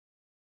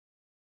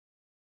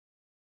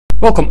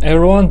Welcome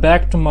everyone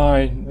back to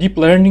my deep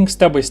learning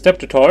step-by-step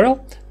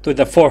tutorial, to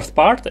the fourth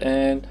part,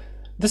 and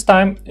this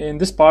time in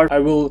this part I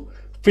will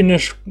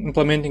finish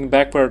implementing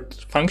backward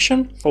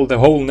function for the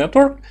whole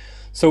network.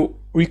 So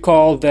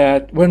recall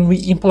that when we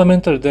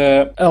implemented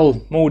the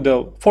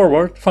LModel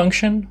forward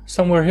function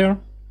somewhere here,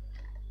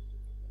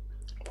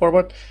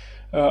 forward,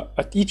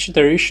 at each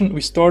iteration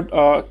we stored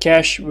a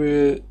cache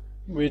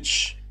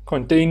which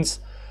contains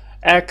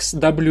X,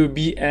 W,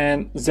 B,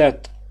 and Z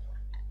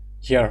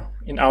here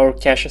in our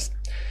caches.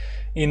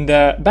 In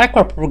the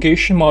backward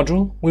propagation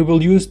module, we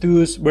will use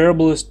those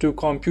variables to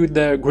compute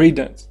the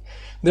gradients.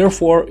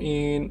 Therefore,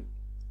 in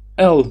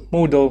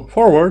LModel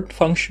forward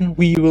function,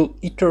 we will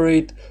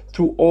iterate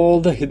through all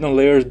the hidden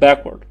layers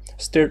backward,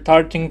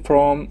 starting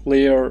from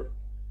layer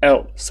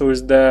L, so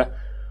it's the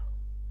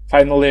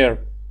final layer.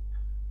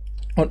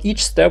 On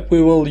each step,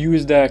 we will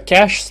use the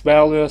cache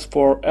values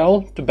for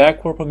L to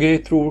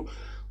backpropagate through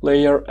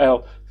layer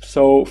L.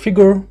 So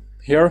figure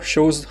here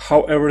shows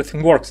how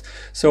everything works.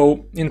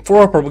 So in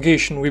forward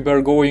propagation we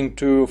were going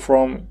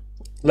from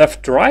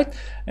left to right,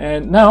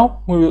 and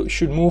now we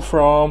should move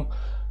from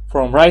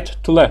right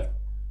to left.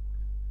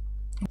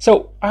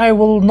 So I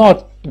will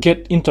not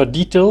get into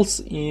details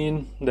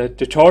in the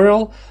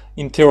tutorial,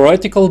 in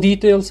theoretical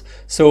details,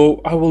 so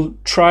I will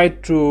try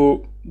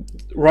to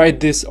write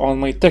this on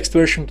my text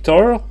version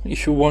tutorial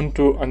if you want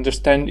to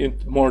understand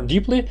it more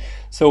deeply.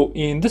 So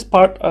in this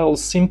part I'll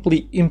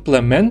simply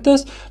implement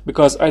this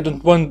because I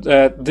don't want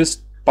that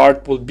this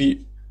part will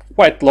be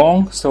quite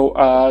long, so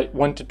I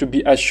want it to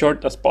be as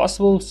short as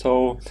possible,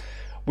 so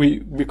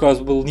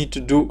because we'll need to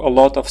do a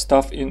lot of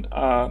stuff in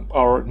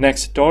our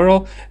next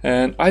tutorial,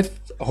 and I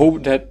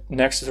hope that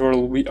next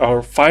tutorial will be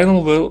our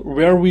final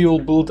where we will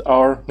build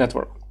our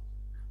network.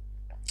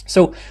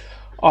 So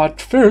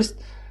at first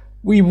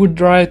we need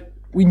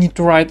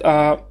to write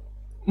a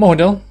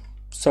model.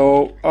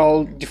 So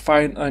I'll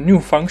define a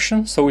new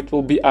function, so it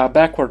will be a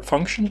backward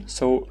function.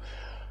 So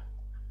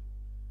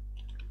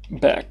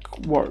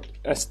backward,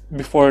 as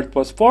before it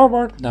was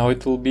forward, now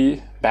it will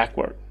be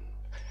backward.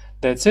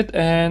 That's it.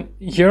 And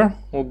here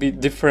will be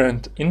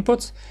different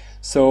inputs.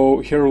 So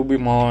here will be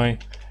my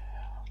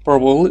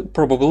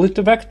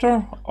probability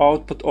vector,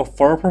 output of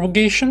forward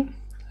propagation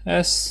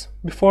as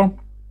before,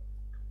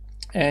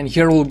 and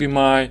here will be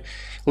my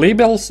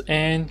labels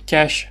and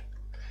cache.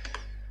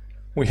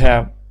 We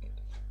have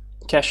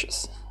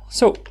caches.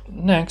 So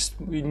next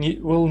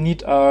we'll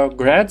need our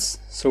grads.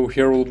 So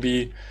here will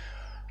be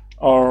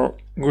our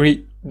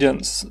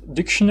gradients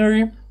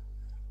dictionary.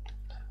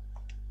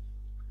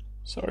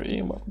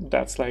 Sorry, well,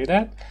 that's like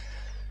that.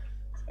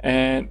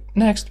 And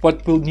next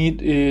what we'll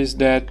need is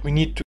that we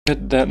need to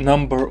get the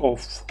number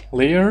of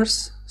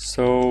layers.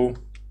 So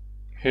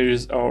here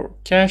is our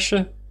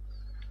cache.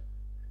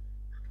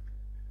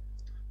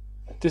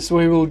 This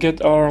way we'll get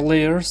our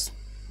layers.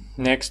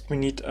 Next we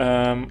need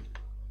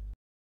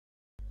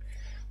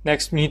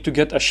to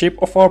get a shape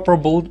of our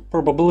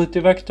probability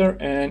vector,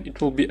 and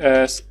it will be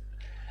as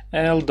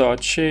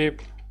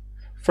L.shape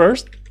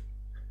first.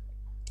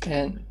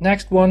 And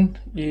next one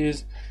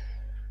is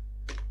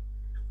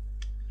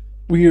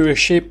we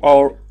reshape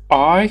our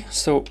I,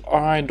 so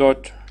I.shape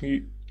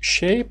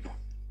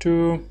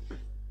to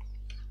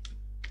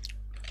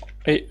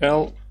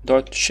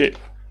AL.shape,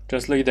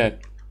 just like that.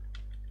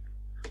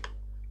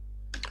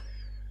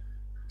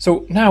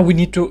 So now we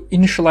need to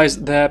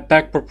initialize the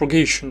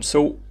backpropagation.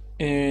 So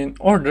in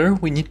order,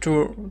 we need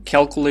to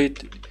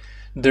calculate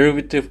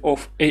derivative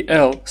of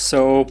AL.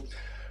 So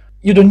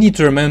you don't need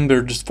to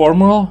remember this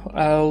formula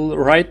I'll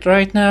write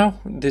right now.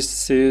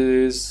 This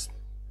is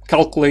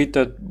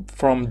calculated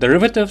from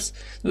derivatives.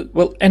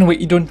 Well, anyway,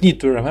 you don't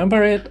need to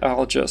remember it.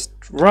 I'll just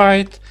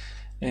write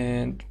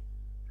and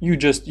you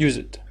just use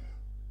it.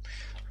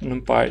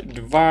 NumPy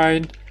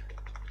divide,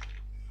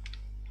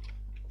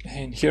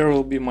 and here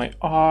will be my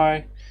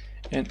I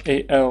and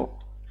AL,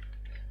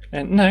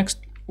 and next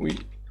we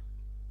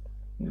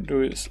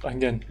do this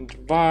again,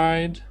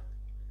 divide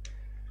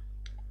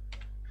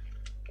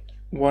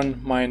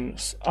 1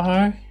 minus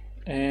I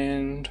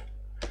and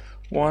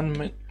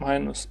 1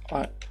 minus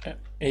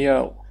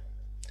AL.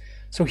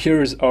 So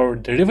here is our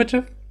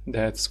derivative.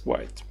 That's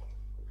quite,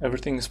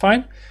 everything is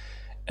fine.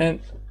 And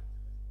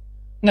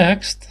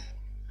next,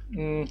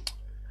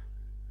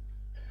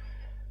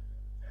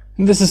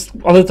 this is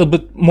a little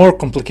bit more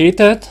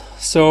complicated,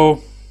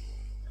 so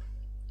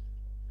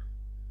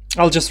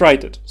I'll just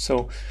write it.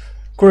 So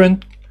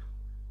current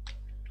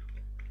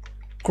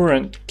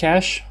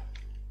cache,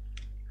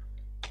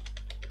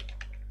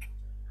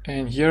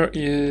 and here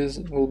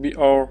will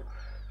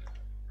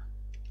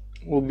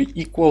be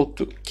equal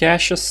to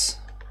caches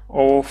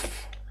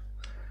of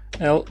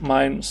L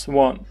minus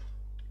 1.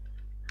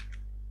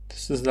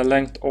 This is the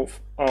length of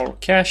our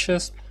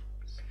caches.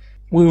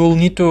 We will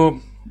need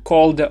to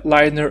call the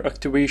linear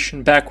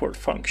activation backward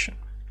function,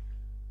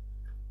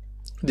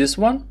 this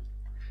one,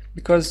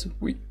 because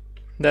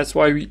that's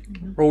why we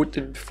wrote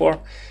it before,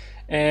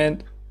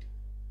 and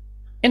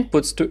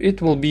inputs to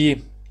it will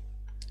be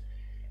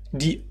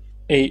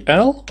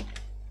DAL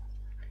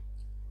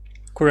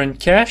current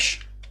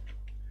cache,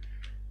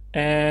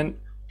 and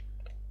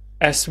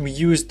as we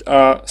used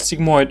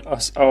sigmoid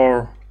as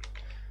our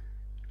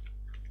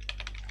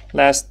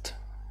last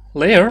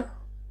layer,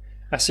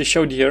 as I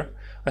showed here,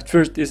 at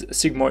first is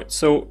sigmoid,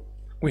 so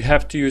we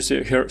have to use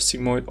here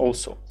sigmoid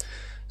also.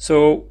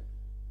 So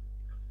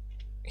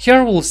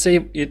here we'll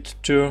save it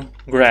to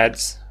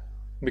grads,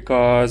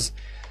 because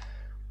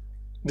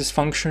this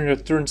function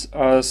returns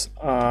us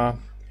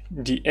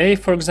dA,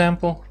 for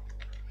example,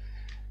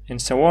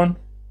 and so on.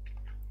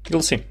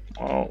 You'll see.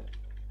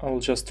 I'll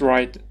just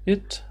write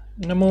it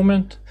in a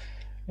moment,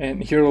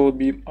 and here will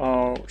be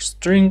our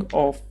string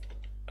of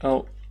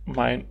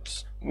L-1,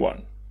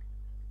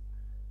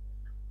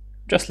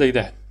 just like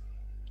that.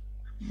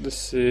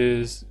 This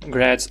is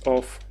grads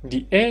of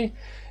dA.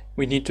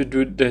 We need to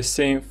do the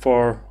same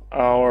for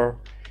our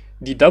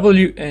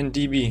dW and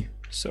dB,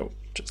 so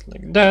just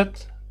like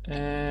that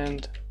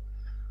and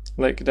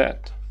like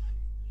that,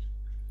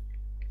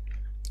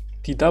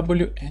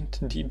 dW and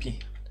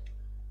dB.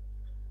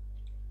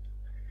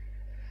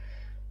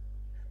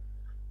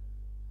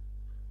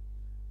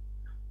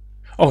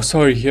 Oh,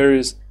 sorry, here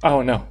is,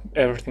 oh no,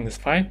 everything is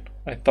fine.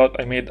 I thought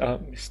I made a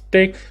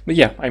mistake, but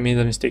yeah, I made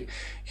a mistake.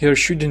 Here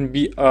shouldn't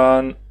be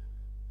an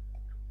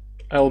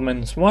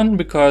L-1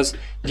 because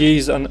there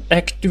is an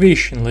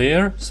activation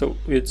layer, so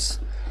it's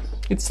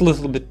a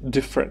little bit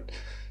different.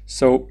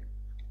 So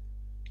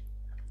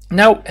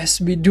now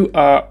as we do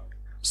a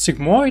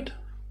sigmoid,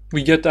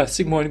 we get a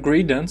sigmoid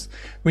gradients.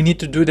 We need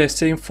to do the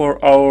same for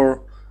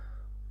our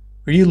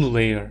ReLU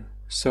layer.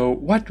 So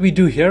what we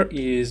do here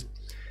is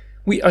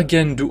we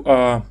again do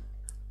a,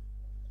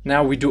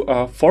 now we do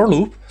a for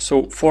loop,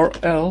 so for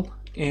L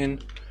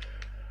in,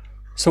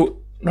 so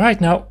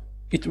right now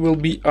it will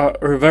be a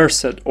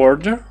reversed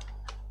order,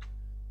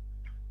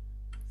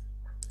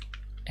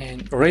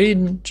 and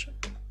range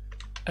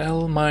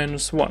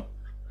L-1,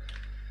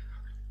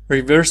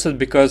 reversed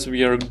because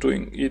we are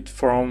doing it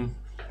from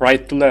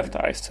right to left,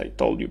 as I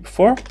told you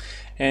before.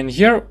 And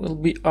here will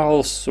be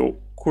also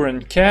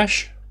current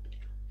cache,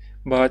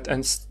 but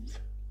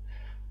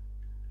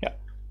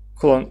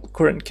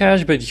current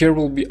cache, but here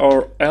will be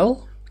our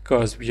L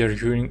because we are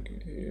doing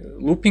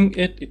looping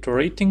it,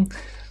 iterating.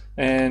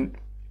 And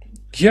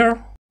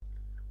here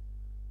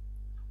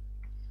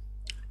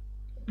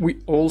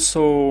we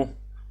also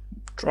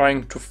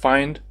trying to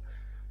find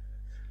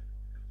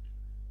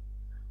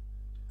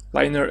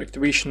linear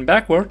activation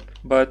backward,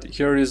 but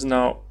here is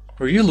now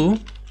ReLU,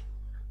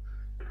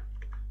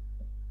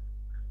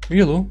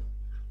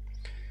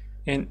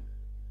 and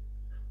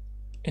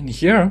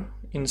here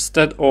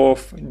instead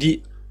of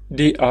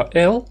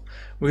DAL,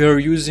 we are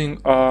using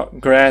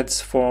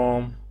grads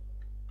from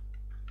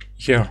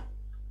here,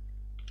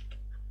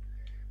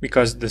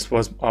 because this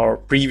was our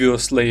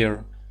previous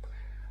layer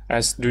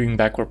as doing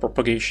backward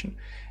propagation.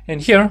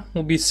 And here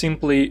will be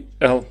simply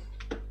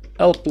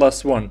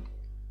L+1.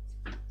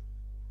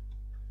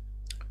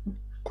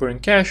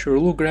 Current cache or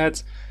ReLU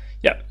grads,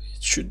 yeah,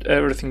 it should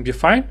everything be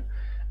fine.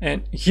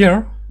 And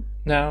here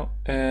now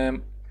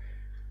there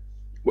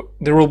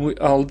will be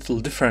a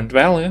little different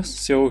values.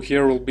 So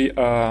here will be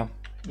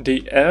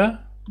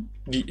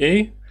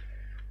DA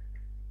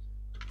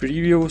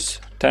previous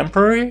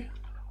temporary,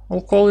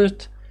 I'll call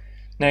it.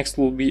 Next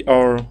will be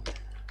our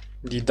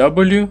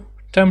dW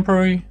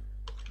temporary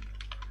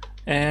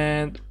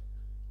and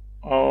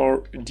our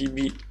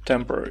dB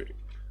temporary,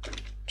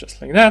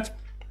 just like that.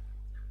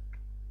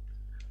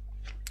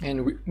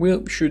 And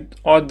we should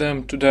add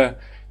them to the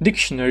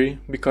dictionary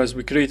because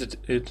we created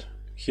it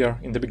here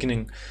in the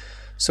beginning.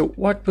 So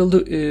what we'll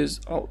do is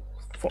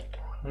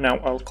now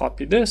I'll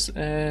copy this,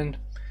 and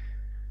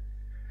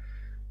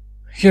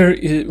here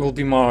it will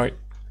be my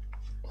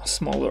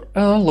smaller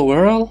L,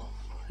 lower L,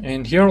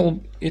 and here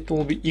it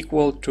will be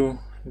equal to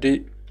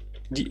the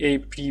DA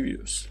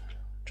previous,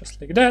 just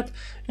like that.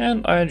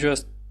 And I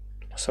just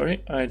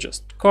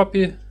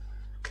copy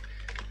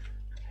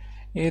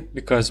it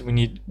because we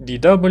need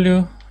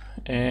dW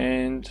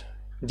and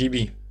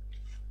dB,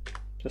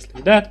 just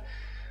like that.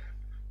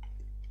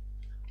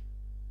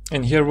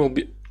 And here will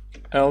be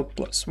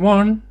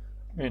L+1,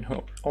 and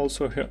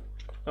also here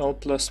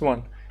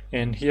L+1,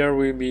 and here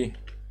will be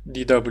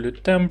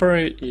dW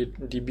temporary,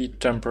 dB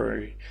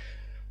temporary,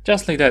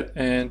 just like that.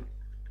 And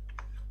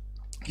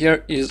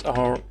here is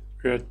our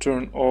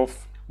return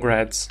of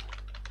grads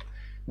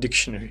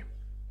dictionary.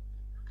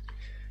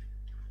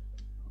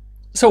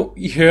 So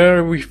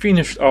here we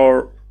finished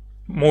our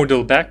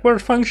model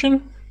backward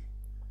function.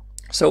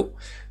 So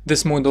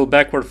this model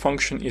backward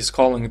function is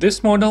calling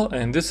this model,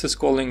 and this is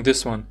calling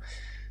this one.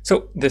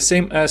 So the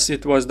same as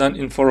it was done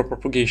in forward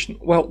propagation.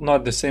 Well,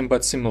 not the same,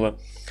 but similar.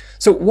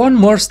 So one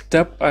more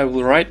step I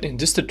will write in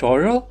this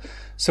tutorial.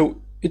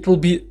 So it will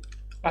be,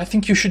 I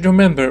think you should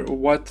remember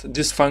what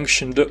this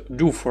function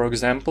do. For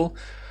example,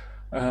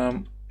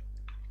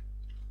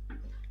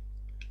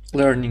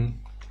 learning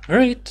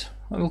rate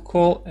I will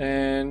call,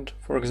 and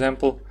for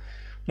example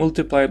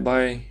multiplied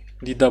by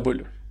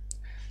dW.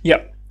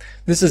 Yeah,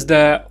 this is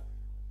the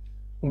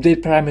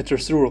update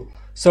parameters rule.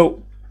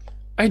 So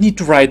I need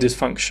to write this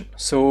function,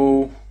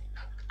 so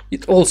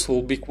it also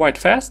will be quite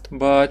fast,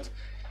 but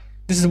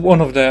this is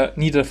one of the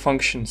needed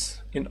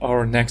functions in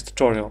our next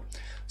tutorial.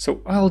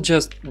 So I'll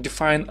just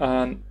define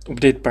an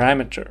update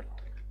parameter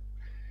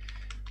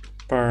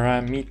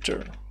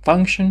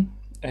function,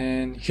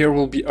 and here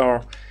will be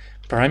our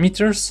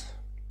parameters,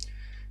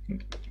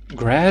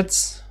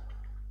 grads,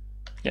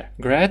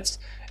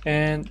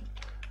 and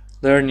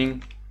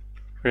learning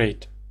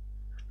rate,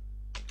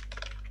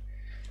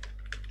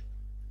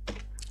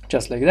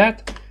 just like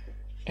that.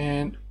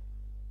 And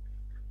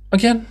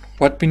again,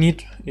 what we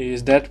need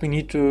is that we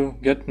need to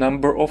get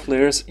number of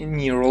layers in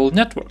neural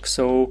network.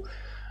 So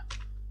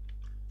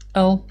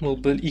L will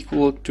be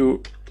equal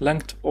to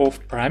length of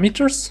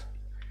parameters,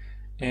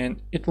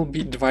 and it will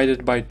be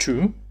divided by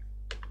 2.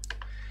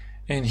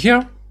 And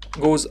here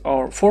goes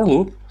our for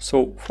loop.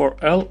 So for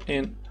L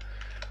in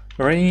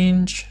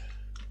range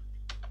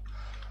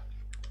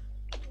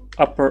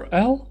upper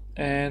L,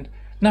 and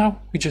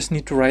now we just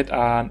need to write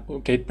an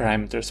update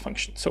parameters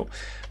function. So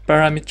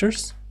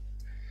parameters,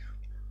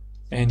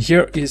 and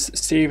here is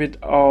saved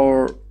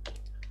our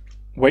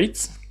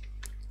weights,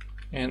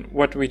 and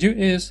what we do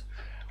is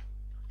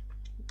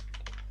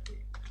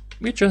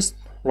we just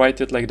write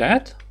it like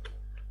that,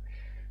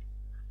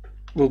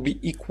 will be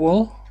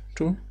equal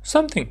to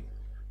something.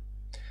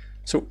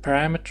 So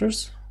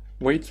parameters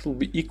weights will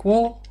be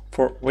equal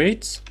for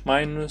weights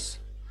minus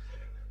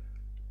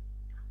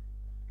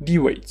d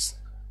weights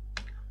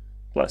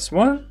plus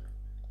 1,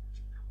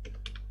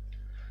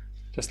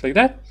 just like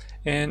that.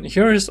 And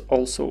here is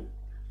also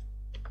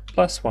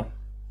plus 1.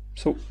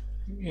 So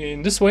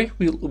in this way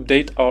we'll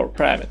update our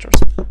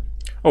parameters.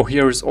 Oh,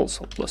 here is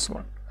also plus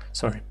 1,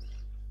 sorry.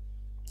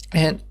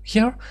 And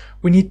here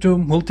we need to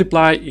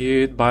multiply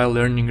it by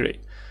learning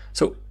rate.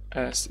 So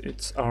as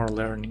it's our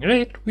learning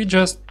rate, we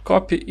just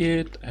copy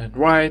it and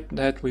write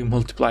that we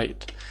multiply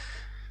it.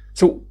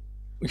 So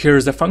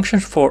here's the function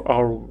for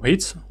our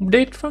weights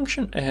update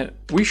function, and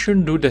we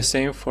should do the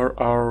same for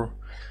our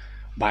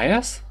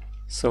bias.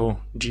 So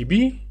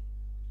db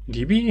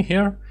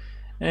here,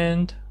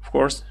 and of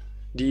course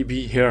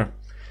db here,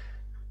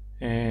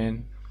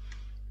 and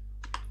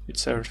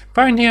it's everything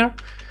fine here.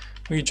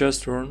 We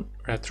just return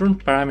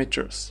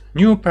parameters,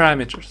 new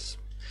parameters.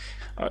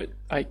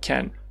 I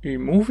can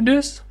remove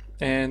this,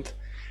 and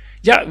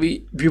yeah,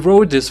 we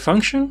wrote this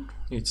function.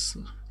 It's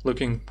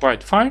looking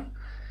quite fine.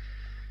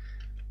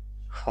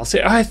 I'll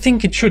say I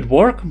think it should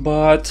work,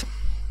 but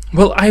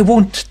well, I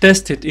won't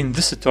test it in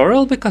this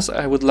tutorial because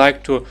I would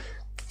like to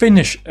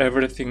finish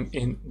everything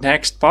in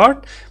next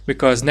part,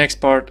 because next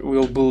part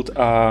we'll build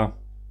a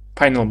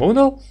final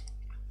model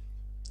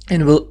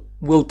and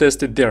we'll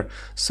test it there.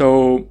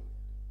 So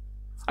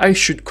I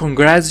should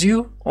congratulate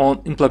you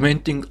on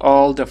implementing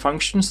all the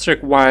functions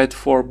required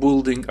for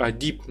building a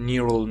deep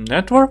neural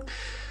network.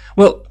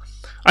 Well,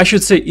 I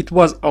should say it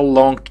was a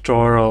long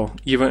tutorial,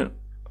 even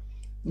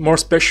more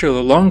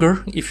especially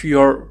longer if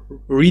you're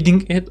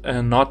reading it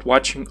and not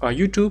watching a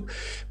YouTube,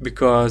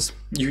 because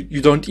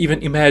you don't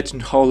even imagine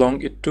how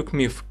long it took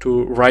me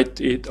to write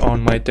it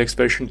on my text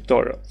version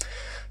tutorial.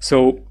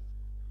 So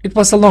it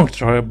was a long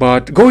tutorial,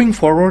 but going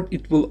forward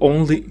it will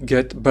only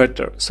get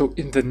better. So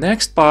in the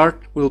next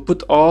part we'll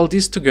put all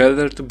this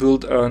together to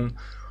build an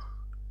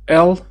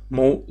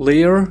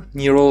layer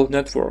neural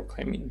network,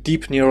 I mean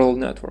deep neural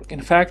network.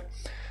 In fact,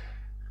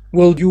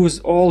 we'll use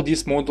all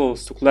these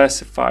models to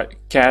classify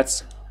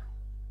cats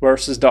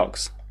versus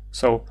dogs.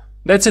 So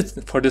that's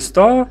it for this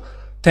tutorial.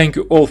 Thank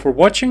you all for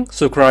watching.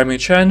 Subscribe my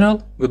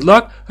channel. Good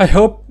luck. I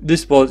hope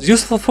this was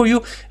useful for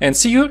you, and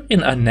see you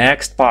in a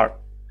next part.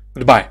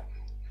 Goodbye.